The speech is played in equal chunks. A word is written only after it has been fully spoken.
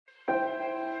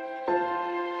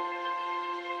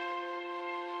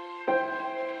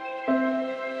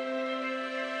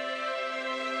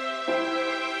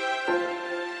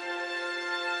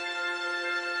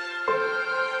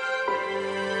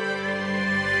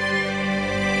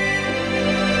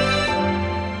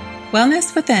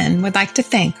Wellness Within would like to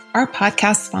thank our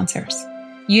podcast sponsors,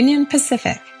 Union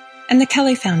Pacific and the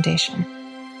Kelly Foundation.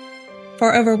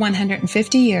 For over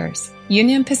 150 years,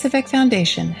 Union Pacific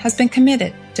Foundation has been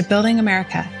committed to building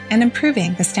America and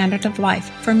improving the standard of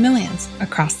life for millions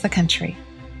across the country.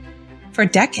 For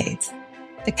decades,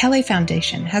 the Kelly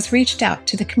Foundation has reached out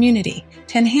to the community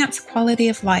to enhance quality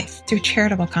of life through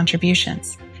charitable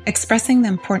contributions, expressing the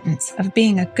importance of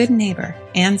being a good neighbor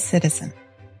and citizen.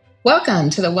 Welcome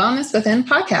to the Wellness Within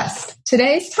podcast.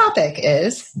 Today's topic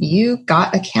is, you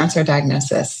got a cancer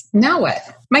diagnosis. Now what?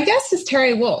 My guest is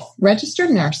Terry Wolf, registered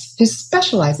nurse who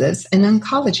specializes in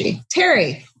oncology.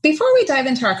 Terry, before we dive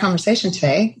into our conversation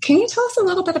today, can you tell us a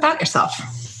little bit about yourself?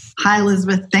 Hi,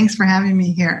 Elizabeth. Thanks for having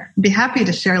me here. I'd be happy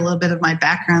to share a little bit of my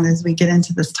background as we get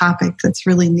into this topic that's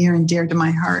really near and dear to my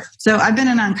heart. So I've been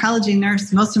an oncology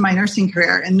nurse most of my nursing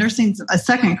career, and nursing's a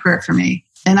second career for me.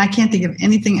 And I can't think of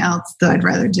anything else that I'd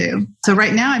rather do. So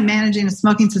right now I'm managing a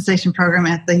smoking cessation program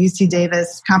at the UC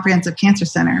Davis Comprehensive Cancer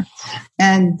Center.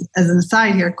 And as an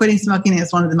aside here, quitting smoking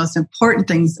is one of the most important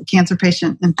things a cancer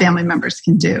patient and family members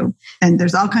can do. And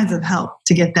there's all kinds of help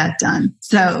to get that done.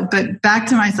 But back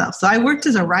to myself. So I worked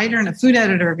as a writer and a food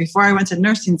editor before I went to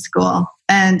nursing school.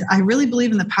 And I really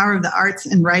believe in the power of the arts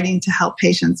and writing to help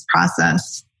patients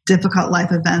process difficult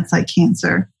life events like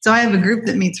cancer. So I have a group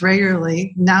that meets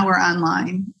regularly. Now we're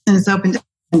online and it's open to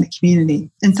the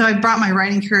community. And so I brought my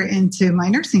writing career into my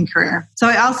nursing career. So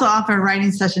I also offer a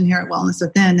writing session here at Wellness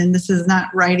Within. And this is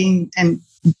not writing and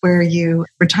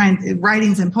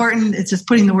writing's important. It's just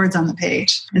putting the words on the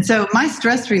page. And so my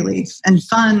stress relief and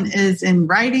fun is in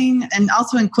writing and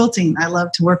also in quilting. I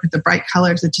love to work with the bright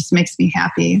colors. It just makes me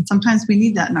happy. And sometimes we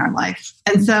need that in our life.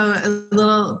 And so a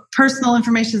little personal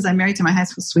information is I'm married to my high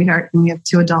school sweetheart and we have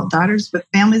 2 adult daughters with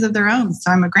families of their own. So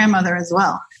I'm a grandmother as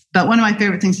well. But one of my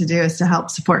favorite things to do is to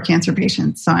help support cancer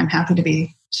patients. So I'm happy to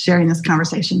be sharing this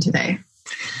conversation today.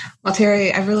 Well,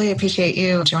 Terry, I really appreciate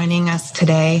you joining us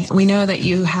today. We know that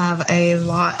you have a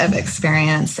lot of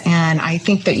experience, and I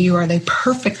think that you are the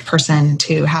perfect person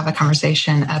to have a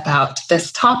conversation about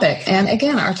this topic. And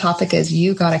again, our topic is,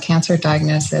 you got a cancer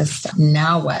diagnosis.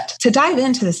 Now what? To dive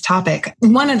into this topic,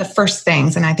 one of the first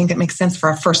things, and I think it makes sense for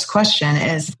our first question,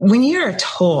 is when you're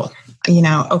told,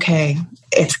 okay,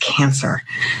 it's cancer,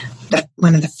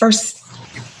 one of the first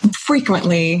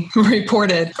frequently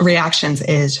reported reactions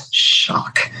is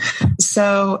shock.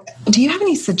 So do you have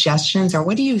any suggestions, or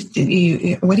what do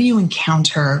you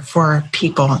encounter for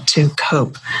people to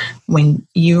cope when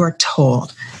you are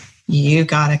told you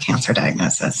got a cancer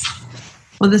diagnosis?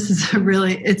 Well, this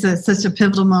is such a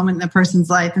pivotal moment in a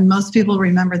person's life. And most people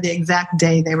remember the exact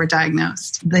day they were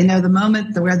diagnosed. They know the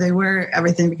moment, where they were,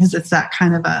 everything, because it's that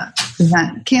kind of a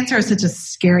event. Cancer is such a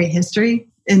scary history.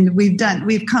 And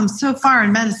we've come so far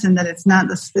in medicine that it's not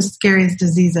the scariest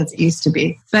disease as it used to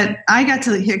be. But I got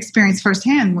to experience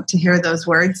firsthand to hear those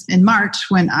words in March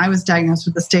when I was diagnosed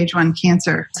with a stage 1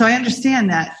 cancer. So I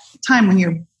understand that time when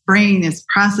your brain is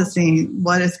processing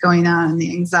what is going on and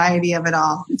the anxiety of it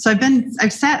all. So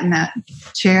I've sat in that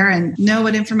chair and know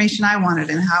what information I wanted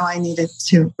and how I needed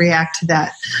to react to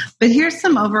that. But here's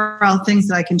some overall things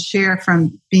that I can share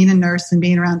from being a nurse and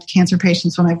being around cancer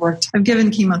patients when I've worked. I've given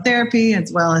chemotherapy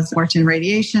as well as worked in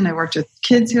radiation. I worked with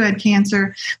kids who had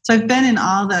cancer. So I've been in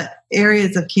all the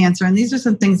areas of cancer. And these are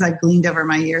some things I've gleaned over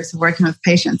my years of working with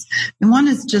patients. And one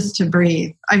is just to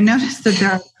breathe. I've noticed that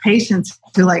there are patients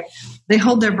who they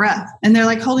hold their breath and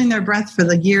they're holding their breath for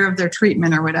the year of their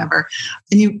treatment or whatever.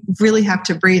 And you really have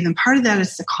to breathe. And part of that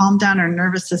is to calm down our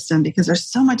nervous system because there's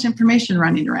so much information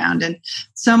running around and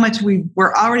so much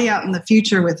we're already out in the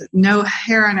future with no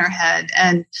hair on our head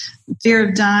and fear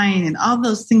of dying and all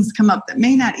those things come up that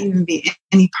may not even be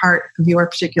any part of your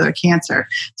particular cancer.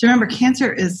 So remember,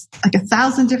 cancer is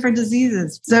 1,000 different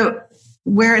diseases. So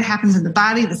where it happens in the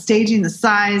body, the staging, the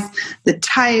size, the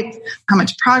type, how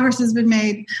much progress has been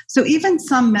made. So even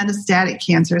some metastatic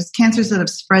cancers that have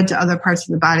spread to other parts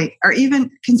of the body, are even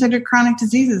considered chronic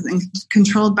diseases and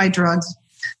controlled by drugs,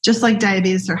 just like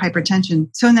diabetes or hypertension.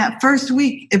 So in that first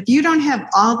week, if you don't have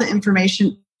all the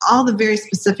information, all the very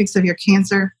specifics of your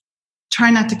cancer,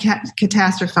 try not to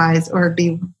catastrophize or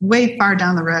be way far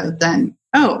down the road than,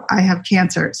 oh, I have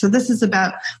cancer. So this is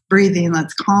about breathing.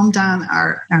 Let's calm down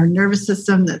our nervous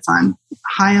system that's on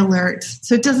high alert.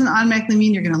 So it doesn't automatically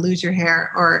mean you're going to lose your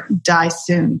hair or die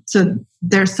soon. So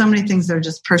there's so many things that are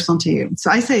just personal to you. So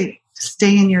I say,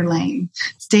 stay in your lane,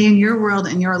 stay in your world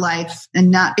and your life and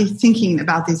not be thinking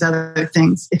about these other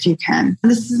things if you can.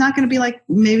 And this is not going to be like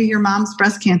maybe your mom's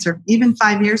breast cancer, even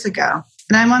 5 years ago.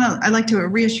 And I'd like to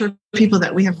reassure people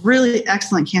that we have really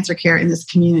excellent cancer care in this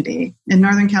community. In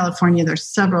Northern California, there's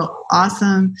several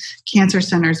awesome cancer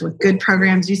centers with good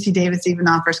programs. UC Davis even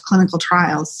offers clinical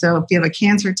trials. So if you have a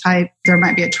cancer type, there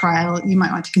might be a trial. You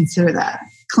might want to consider that.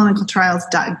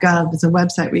 Clinicaltrials.gov is a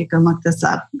website where you can look this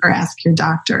up or ask your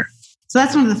doctor. So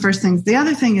that's one of the first things. The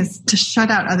other thing is to shut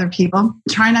out other people.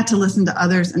 Try not to listen to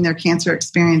others and their cancer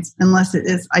experience unless it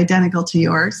is identical to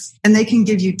yours. And they can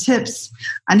give you tips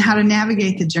on how to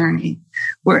navigate the journey.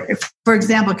 Where, for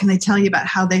example, can they tell you about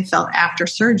how they felt after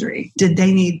surgery? Did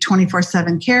they need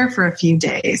 24/7 care for a few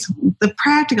days? The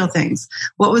practical things.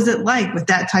 What was it like with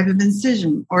that type of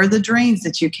incision or the drains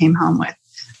that you came home with?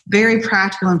 Very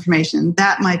practical information.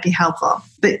 That might be helpful.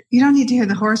 But you don't need to hear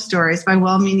the horror stories by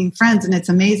well-meaning friends. And it's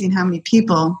amazing how many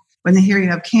people, when they hear you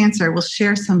have cancer, will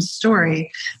share some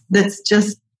story that's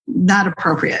just not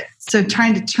appropriate. So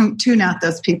trying to tune out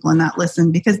those people and not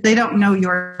listen because they don't know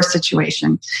your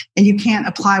situation. And you can't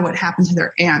apply what happened to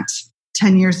their aunt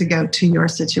 10 years ago to your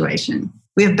situation.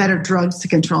 We have better drugs to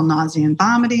control nausea and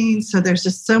vomiting. So there's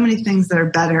just so many things that are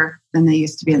better than they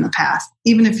used to be in the past,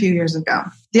 even a few years ago.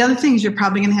 The other thing is you're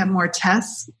probably going to have more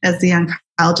tests as the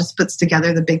oncologist puts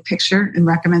together the big picture and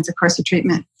recommends a course of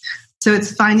treatment. So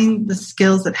it's finding the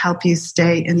skills that help you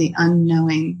stay in the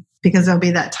unknowing because there'll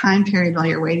be that time period while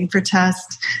you're waiting for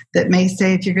tests that may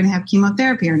say if you're going to have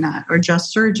chemotherapy or not, or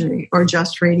just surgery or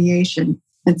just radiation.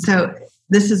 And so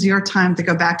this is your time to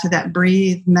go back to that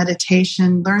breathe,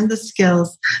 meditation, learn the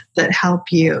skills that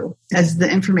help you as the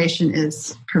information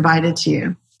is provided to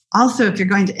you. Also, if you're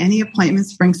going to any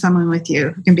appointments, bring someone with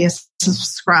you who can be a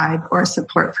scribe or a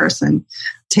support person.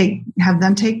 Have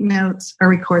them take notes or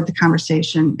record the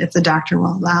conversation if the doctor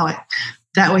will allow it.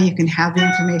 That way you can have the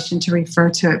information to refer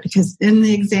to it because in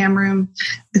the exam room,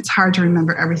 it's hard to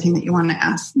remember everything that you want to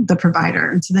ask the provider.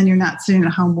 And so then you're not sitting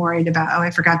at home worried about, oh,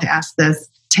 I forgot to ask this.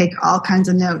 Take all kinds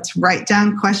of notes, write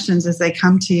down questions as they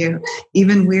come to you,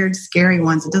 even weird, scary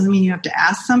ones. It doesn't mean you have to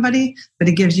ask somebody, but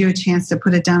it gives you a chance to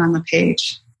put it down on the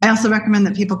page. I also recommend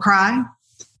that people cry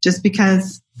just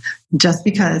because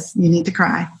you need to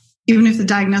cry. Even if the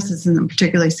diagnosis isn't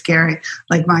particularly scary,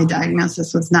 like my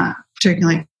diagnosis was not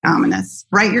particularly ominous.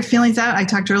 Write your feelings out. I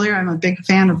talked earlier, I'm a big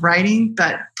fan of writing,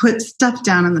 but put stuff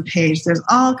down on the page. There's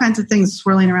all kinds of things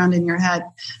swirling around in your head.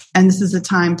 And this is a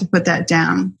time to put that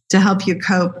down to help you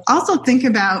cope. Also think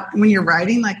about when you're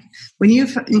writing, like when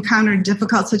you've encountered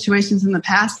difficult situations in the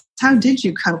past, how did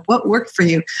you cope? What worked for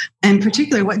you? And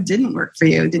particularly what didn't work for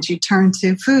you? Did you turn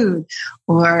to food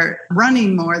or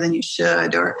running more than you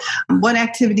should? Or what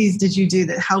activities did you do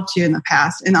that helped you in the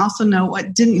past? And also know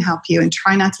what didn't help you and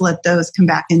try not to let those come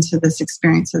back into this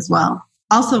experience as well.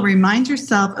 Also remind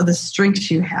yourself of the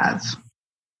strengths you have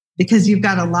because you've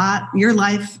got a lot. Your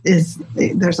life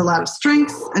there's a lot of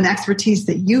strengths and expertise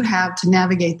that you have to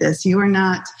navigate this. You are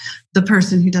not the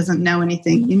person who doesn't know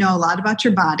anything. You know a lot about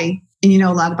your body. And you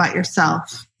know a lot about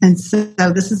yourself. And so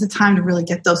this is a time to really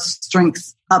get those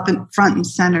strengths up in front and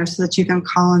center so that you can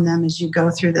call on them as you go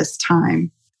through this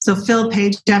time. So fill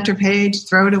page after page,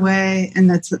 throw it away.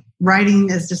 And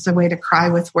writing is just a way to cry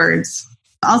with words.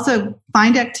 Also,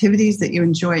 find activities that you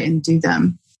enjoy and do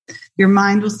them. Your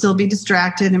mind will still be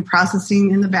distracted and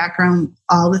processing in the background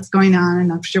all that's going on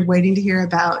and I'm sure waiting to hear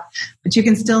about, but you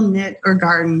can still knit or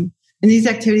garden. And these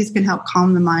activities can help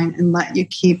calm the mind and let you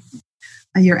keep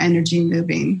your energy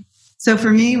moving. So for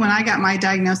me, when I got my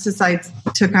diagnosis, I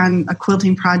took on a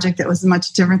quilting project that was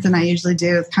much different than I usually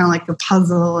do. It's kind of like a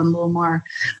puzzle and a little more,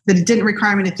 but it didn't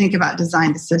require me to think about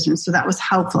design decisions. So that was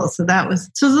helpful. So those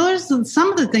are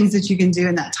some of the things that you can do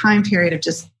in that time period of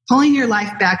just pulling your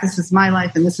life back. This is my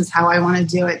life and this is how I want to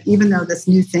do it, even though this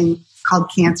new thing called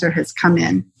cancer has come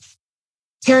in.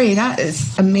 Terry, that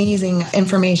is amazing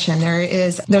information.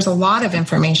 There's a lot of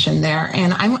information there.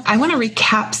 And I want to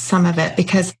recap some of it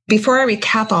because before I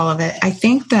recap all of it, I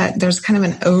think that there's kind of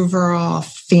an overall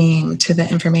theme to the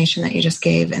information that you just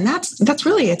gave. And that's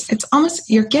really, it's almost,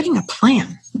 you're getting a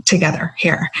plan together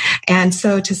here. And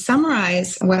so to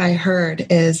summarize what I heard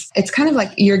is it's kind of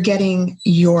like you're getting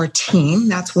your team.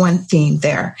 That's one theme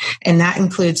there. And that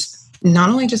includes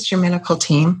not only just your medical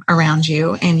team around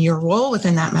you and your role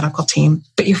within that medical team,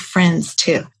 but your friends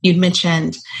too. You'd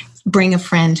mentioned bring a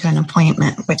friend to an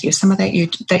appointment with you, somebody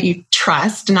that you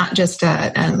trust, not just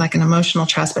like an emotional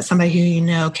trust, but somebody who you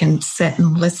know can sit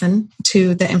and listen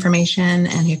to the information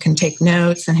and who can take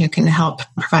notes and who can help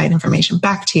provide information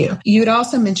back to you. You had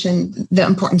also mentioned the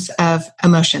importance of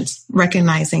emotions,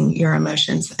 recognizing your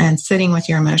emotions and sitting with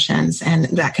your emotions. And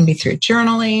that can be through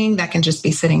journaling, that can just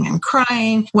be sitting and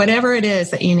crying, whatever it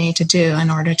is that you need to do in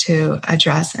order to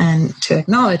address and to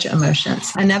acknowledge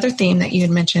emotions. Another theme that you had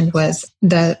mentioned was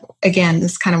the again,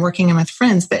 this kind of working in with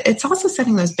friends, but it's also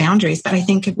setting those boundaries. But I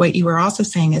think what you were also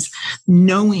saying is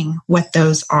knowing what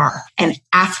those are and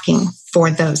asking for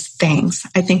those things.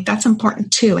 I think that's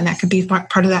important too. And that could be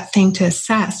part of that thing to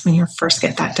assess when you first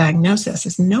get that diagnosis,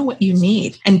 is know what you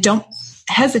need and don't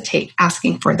hesitate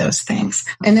asking for those things.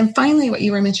 And then finally, what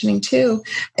you were mentioning too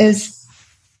is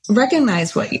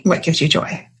recognize what gives you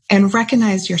joy and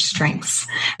recognize your strengths.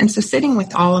 And so sitting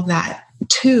with all of that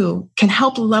too can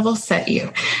help level set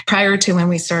you. Prior to when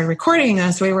we started recording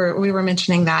this, we were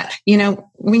mentioning that,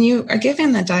 when you are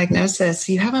given the diagnosis,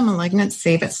 you have a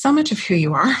malignancy, but so much of who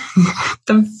you are,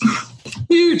 the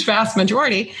huge vast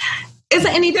majority,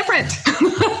 isn't any different.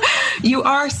 You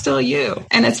are still you.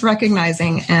 And it's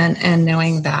recognizing and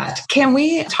knowing that. Can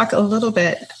we talk a little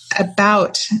bit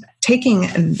about taking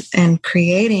and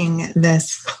creating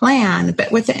this plan,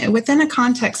 but within a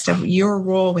context of your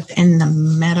role within the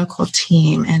medical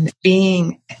team and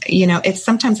being,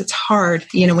 sometimes it's hard,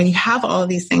 when you have all of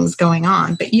these things going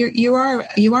on, but you are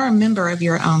a member of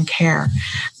your own care.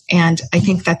 And I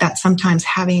think that sometimes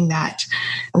having that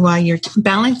while you're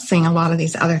balancing a lot of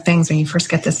these other things when you first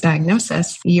get this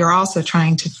diagnosis, you're also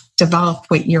trying to develop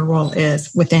what your role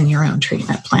is within your own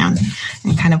treatment plan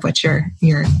and kind of what your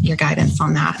guidance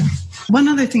on that. One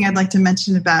other thing I'd like to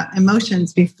mention about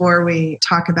emotions before we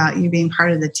talk about you being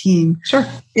part of the team, sure,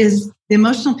 is the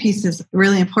emotional piece is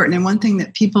really important. And one thing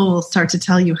that people will start to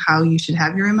tell you how you should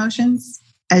have your emotions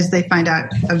as they find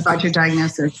out about your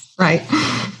diagnosis. Right.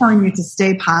 Telling you to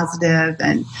stay positive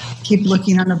and keep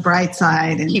looking on the bright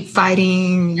side. And keep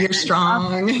fighting. You're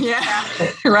strong. Yeah.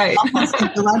 Right.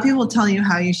 A lot of people will tell you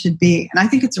how you should be. And I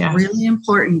think it's really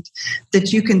important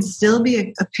that you can still be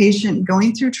a patient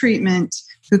going through treatment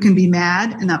who can be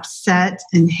mad and upset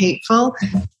and hateful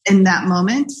in that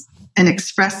moment and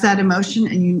express that emotion.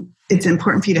 And it's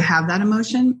important for you to have that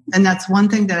emotion. And that's one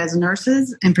thing that as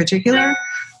nurses in particular,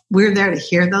 we're there to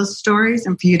hear those stories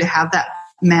and for you to have that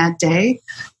mad day.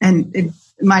 And it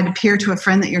might appear to a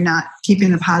friend that you're not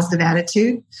keeping the positive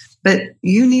attitude, but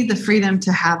you need the freedom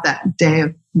to have that day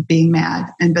of being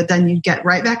mad. But then you get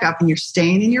right back up and you're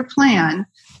staying in your plan,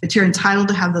 but you're entitled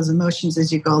to have those emotions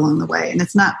as you go along the way. And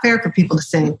it's not fair for people to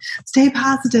say, stay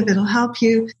positive, it'll help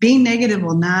you. Being negative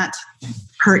will not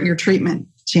hurt your treatment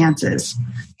chances.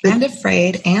 And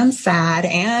afraid and sad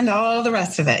and all the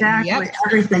rest of it. Exactly. Yep.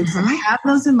 Everything. So have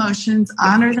those emotions,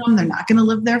 honor them. They're not going to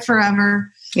live there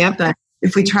forever. Yep. But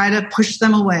if we try to push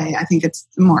them away, I think it's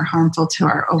more harmful to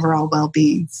our overall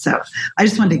well-being. So I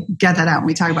just wanted to get that out when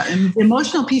we talk about it. And the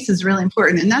emotional piece is really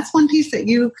important. And that's one piece that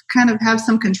you kind of have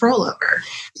some control over.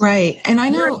 Right. And I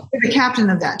know you're the captain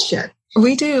of that shit.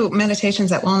 We do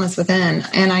meditations at Wellness Within,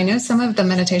 and I know some of the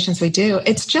meditations we do,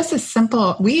 it's just as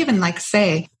simple. We even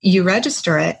say you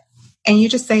register it and you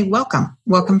just say, welcome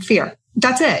fear.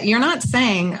 That's it. You're not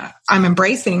saying I'm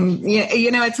embracing,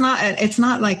 it's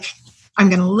not like I'm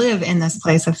going to live in this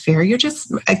place of fear. You're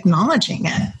just acknowledging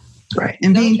it. Right.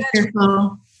 And being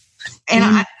fearful.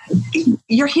 And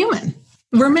you're human.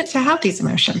 We're meant to have these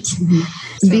emotions. Mm-hmm.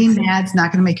 So, being mad is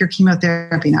not going to make your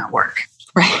chemotherapy not work.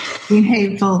 Right. Being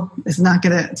hateful is not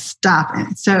going to stop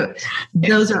it. So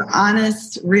those are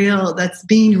honest, real, that's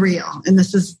being real. And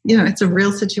this is, it's a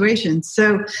real situation.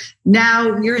 So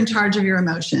now you're in charge of your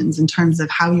emotions in terms of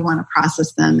how you want to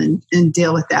process them and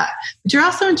deal with that. But you're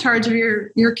also in charge of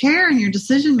your care and your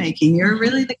decision making. You're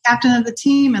really the captain of the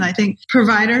team. And I think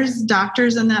providers,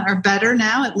 doctors, and that are better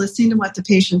now at listening to what the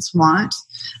patients want.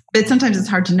 But sometimes it's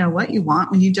hard to know what you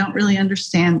want when you don't really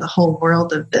understand the whole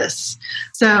world of this.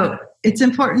 So it's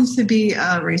important to be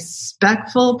a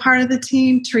respectful part of the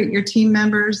team, treat your team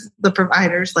members, the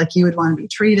providers, like you would want to be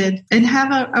treated, and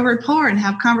have a rapport and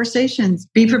have conversations.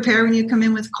 Be prepared when you come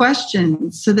in with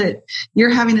questions so that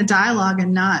you're having a dialogue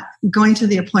and not going to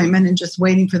the appointment and just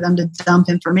waiting for them to dump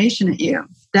information at you.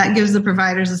 That gives the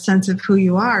providers a sense of who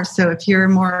you are. So if you're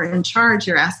more in charge,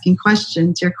 you're asking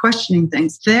questions, you're questioning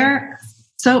things. They're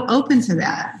so open to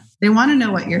that. They want to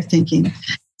know what you're thinking.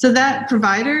 So that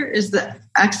provider is the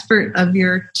expert of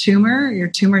your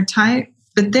tumor type,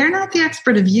 but they're not the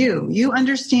expert of you. You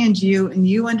understand you and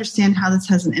you understand how this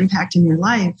has an impact in your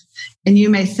life. And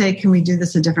you may say, can we do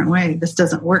this a different way? This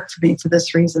doesn't work for me for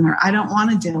this reason, or I don't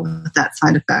want to deal with that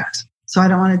side effect. So I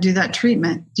don't want to do that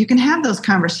treatment. You can have those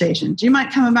conversations. You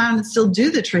might come about and still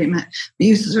do the treatment, but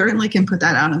you certainly can put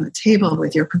that out on the table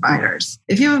with your providers.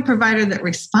 If you have a provider that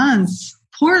responds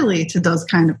poorly to those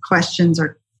kind of questions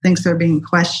or thinks they're being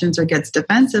questioned or gets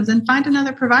defensive, then find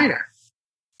another provider.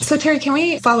 So Terry, can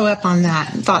we follow up on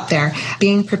that thought there?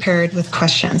 Being prepared with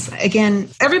questions. Again,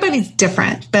 everybody's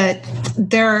different, but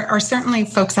there are certainly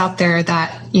folks out there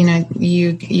that,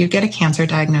 you get a cancer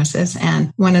diagnosis,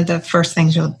 and one of the first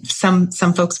things some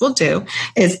folks will do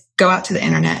is go out to the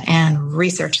internet and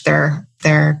research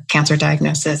their cancer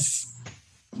diagnosis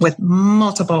with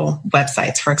multiple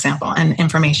websites, for example, and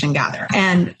information gather.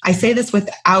 And I say this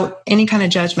without any kind of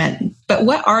judgment, but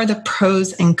what are the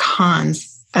pros and cons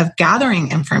of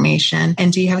gathering information?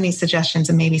 And do you have any suggestions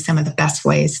of maybe some of the best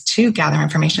ways to gather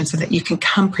information so that you can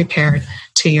come prepared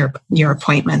to your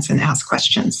appointments and ask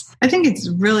questions? I think it's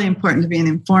really important to be an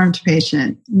informed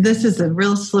patient. This is a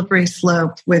real slippery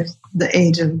slope with the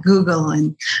age of Google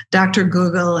and Dr.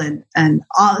 Google and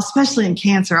all, especially in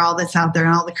cancer, all that's out there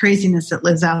and all the craziness that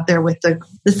lives out there with the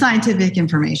scientific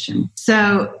information.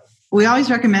 So we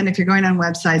always recommend, if you're going on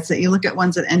websites, that you look at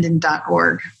ones that end in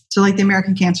 .org. So like the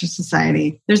American Cancer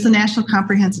Society, there's the National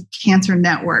Comprehensive Cancer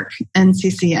Network,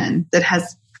 NCCN, that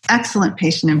has excellent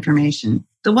patient information.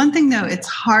 The one thing, though, it's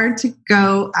hard to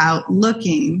go out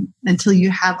looking until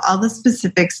you have all the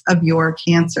specifics of your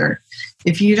cancer.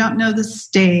 If you don't know the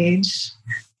stage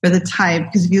or the type,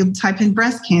 because if you type in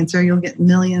breast cancer, you'll get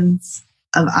millions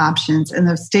of options. And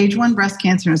the stage 1 breast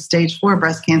cancer and stage 4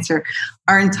 breast cancer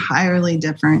are entirely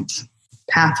different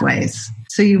pathways.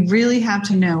 So you really have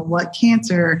to know what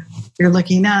cancer you're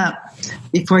looking up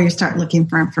before you start looking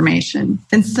for information.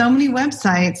 And so many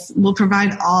websites will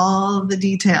provide all the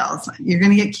details. You're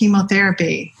going to get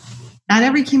chemotherapy. Not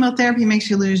every chemotherapy makes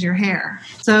you lose your hair.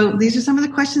 So these are some of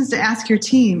the questions to ask your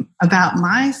team about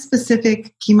my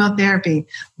specific chemotherapy,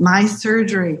 my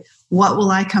surgery. What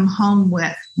will I come home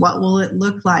with? What will it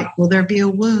look like? Will there be a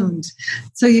wound?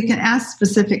 So you can ask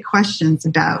specific questions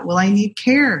about, will I need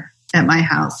care at my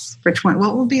house for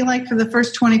what will it be like for the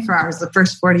first 24 hours, the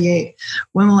first 48?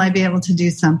 When will I be able to do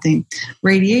something?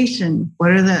 Radiation,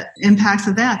 what are the impacts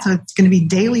of that? So it's going to be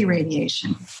daily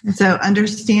radiation. So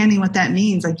understanding what that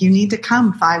means, like you need to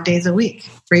come 5 days a week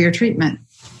for your treatment.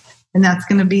 And that's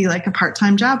going to be like a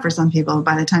part-time job for some people.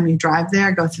 By the time you drive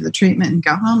there, go through the treatment and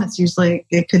go home,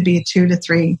 it could be 2 to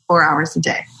 3, 4 hours a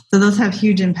day. So those have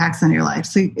huge impacts on your life.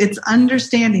 So it's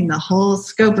understanding the whole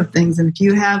scope of things. And if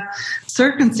you have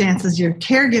circumstances you're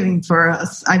caregiving for,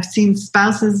 I've seen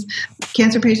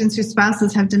cancer patients whose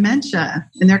spouses have dementia,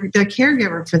 and they're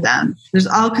caregiver for them. There's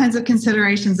all kinds of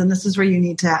considerations, and this is where you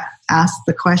need to ask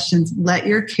the questions. Let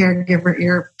your caregiver,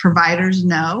 your providers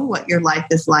know what your life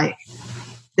is like.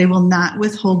 They will not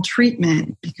withhold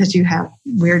treatment because you have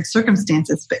weird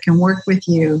circumstances, but can work with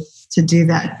you to do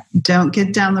that. Don't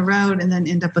get down the road and then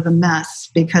end up with a mess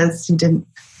because you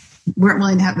weren't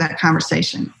willing to have that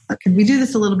conversation. But could we do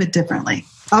this a little bit differently?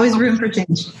 Always room for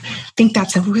change. I think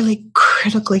that's a really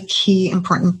critically key,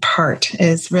 important part,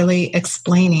 is really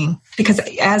explaining, because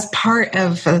as part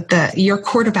of your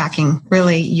quarterbacking,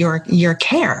 really your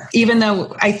care, even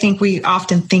though I think we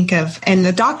often think of, and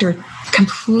the doctor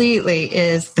completely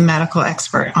is the medical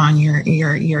expert on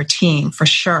your team for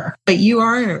sure, but you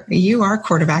are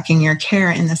quarterbacking your care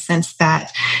in the sense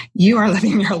that you are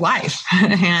living your life,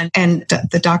 and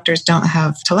the doctors don't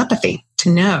have telepathy to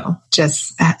know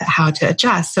just how to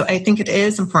adjust. So I think it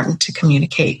is important to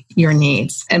communicate your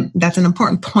needs. And that's an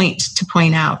important point to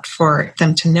point out for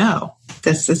them to know.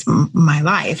 This is my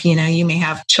life. You may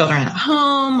have children at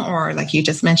home, or like you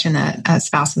just mentioned, a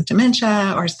spouse with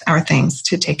dementia, or things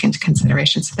to take into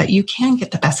consideration so that you can get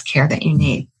the best care that you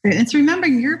need. It's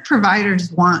remembering your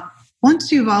providers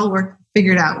once you've all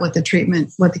figured out what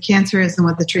the cancer is and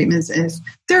what the treatment is,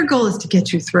 their goal is to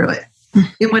get you through it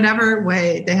in whatever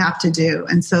way they have to do.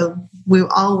 And so we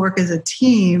all work as a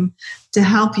team to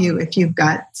help you if you've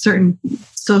got certain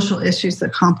social issues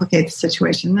that complicate the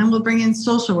situation. Then we'll bring in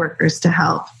social workers to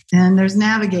help. And there's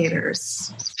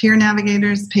navigators, peer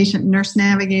navigators, patient nurse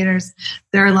navigators.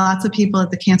 There are lots of people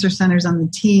at the cancer centers on the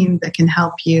team that can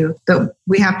help you. But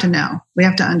we have to know. We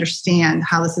have to understand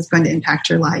how this is going to impact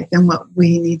your life and what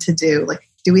we need to do. Like,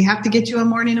 do we have to get you a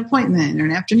morning appointment or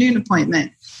an afternoon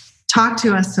appointment? Talk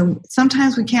to us. So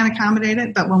sometimes we can't accommodate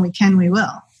it, but when we can, we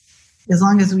will. As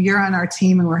long as you're on our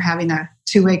team and we're having a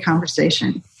two-way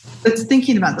conversation. It's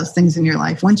thinking about those things in your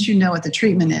life. Once you know what the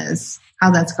treatment is,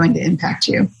 how that's going to impact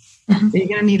you. Mm-hmm. You're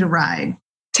going to need a ride.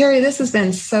 Terry, this has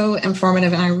been so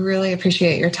informative, and I really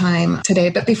appreciate your time today.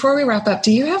 But before we wrap up,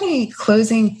 do you have any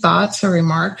closing thoughts or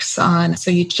remarks on,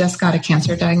 so you just got a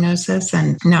cancer diagnosis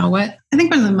and now what? I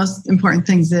think one of the most important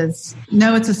things is,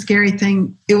 no, it's a scary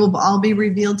thing. It will all be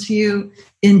revealed to you.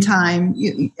 in time.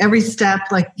 Every step,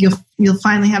 like you'll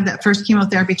finally have that first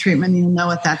chemotherapy treatment, and you'll know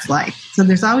what that's like. So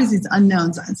there's always these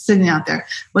unknowns sitting out there.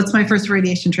 What's my first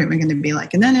radiation treatment going to be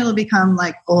like? And then it'll become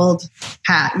like old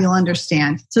hat. You'll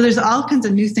understand. So there's all kinds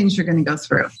of new things you're going to go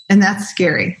through, and that's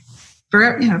scary. For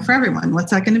everyone,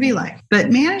 what's that going to be like?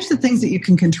 But manage the things that you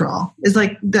can control. Is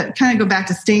like that, kind of go back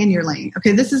to stay in your lane.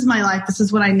 Okay, this is my life. This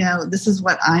is what I know. This is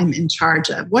what I'm in charge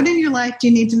of. What in your life do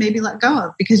you need to maybe let go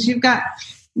of? Because you've got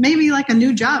maybe like a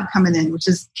new job coming in, which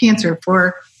is cancer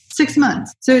for 6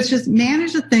 months. So it's just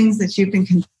manage the things that you can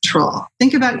control.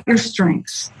 Think about your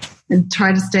strengths and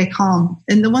try to stay calm.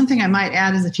 And the one thing I might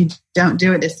add is if you don't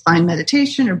do it, is find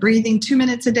meditation or breathing 2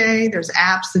 minutes a day. There's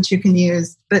apps that you can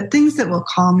use, but things that will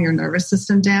calm your nervous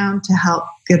system down to help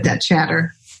get that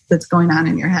chatter that's going on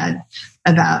in your head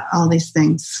about all these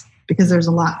things, because there's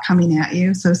a lot coming at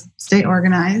you. So stay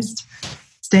organized,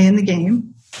 stay in the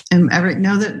game, and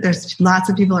know that there's lots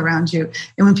of people around you.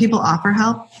 And when people offer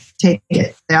help, take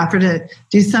it. They offer to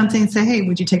do something, say, hey,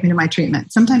 would you take me to my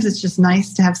treatment? Sometimes it's just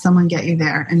nice to have someone get you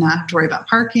there and not have to worry about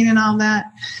parking and all that,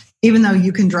 even though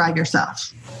you can drive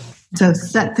yourself. So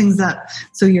set things up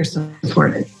so you're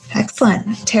supported.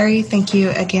 Excellent. Terry, thank you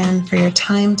again for your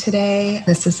time today.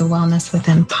 This is a Wellness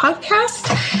Within podcast.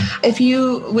 If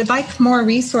you would like more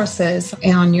resources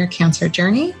on your cancer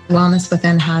journey, Wellness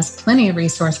Within has plenty of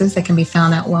resources that can be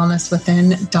found at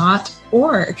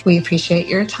wellnesswithin.org. We appreciate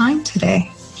your time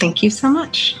today. Thank you so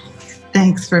much.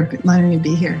 Thanks for letting me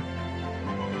be here.